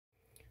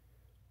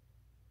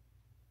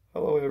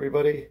Hello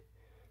everybody.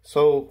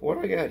 So what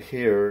I got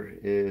here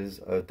is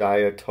a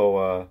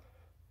Daitoa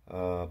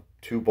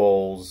 2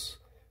 bowls.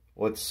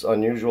 What's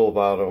unusual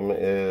about them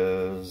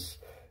is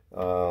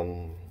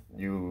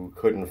you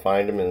couldn't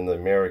find them in the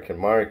American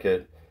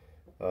market,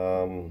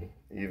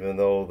 even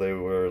though they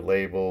were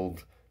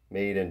labeled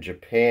made in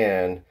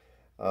Japan.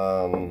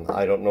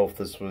 I don't know if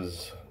this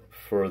was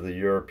for the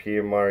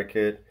European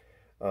market.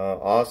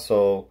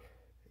 Also,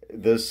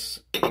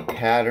 this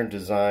pattern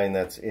design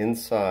that's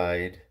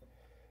inside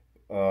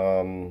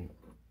and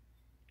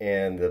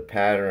the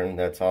pattern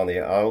that's on the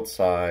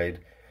outside,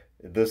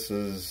 this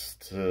is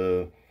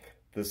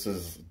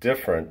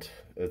different.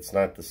 It's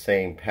not the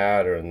same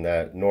pattern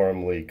that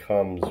normally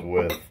comes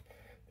with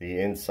the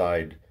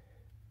inside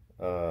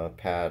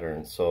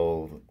pattern.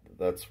 So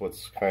that's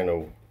what's kind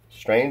of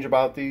strange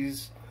about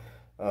these.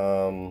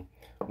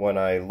 When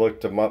I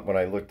looked them up, when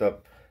I looked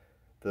up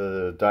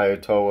the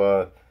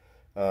Daitoa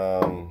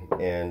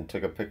and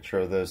took a picture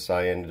of this,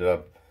 I ended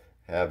up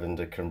having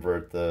to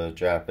convert the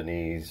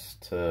Japanese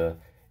to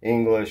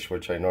English,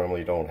 which I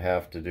normally don't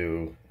have to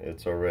do.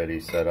 It's already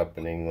set up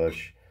in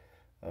English.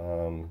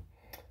 I'm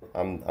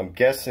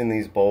guessing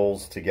these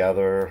bowls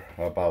together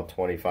about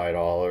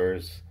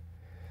 $25,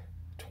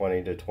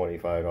 $20 to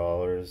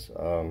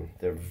 $25.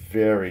 They're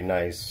very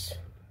nice.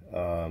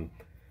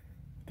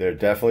 They're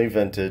definitely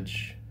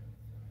vintage.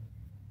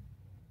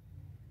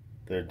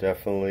 They're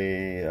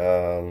definitely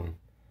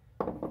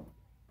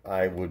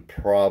I would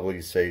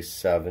probably say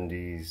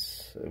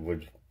 70s. It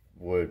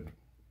would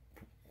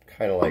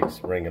kind of like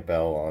ring a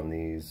bell on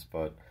these,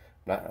 but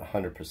not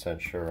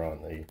 100% sure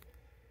on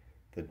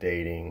the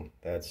dating.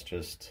 That's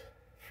just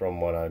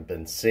from what I've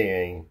been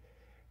seeing,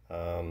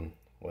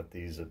 what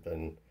these have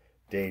been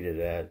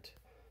dated at.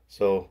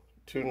 So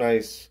 2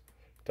 nice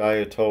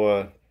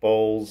Daitoa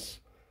bowls.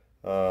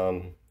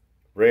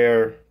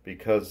 Rare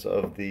because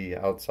of the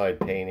outside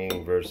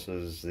painting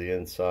versus the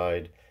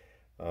inside.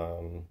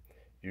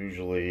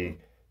 Usually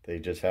they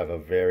just have a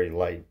very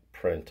light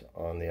print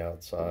on the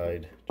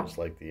outside, just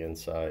like the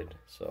inside.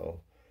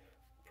 So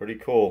pretty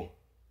cool.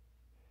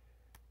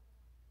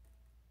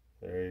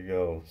 There you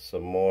go.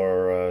 Some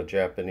more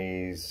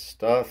Japanese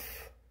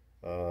stuff.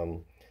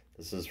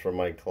 This is for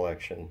my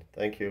collection.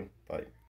 Thank you. Bye.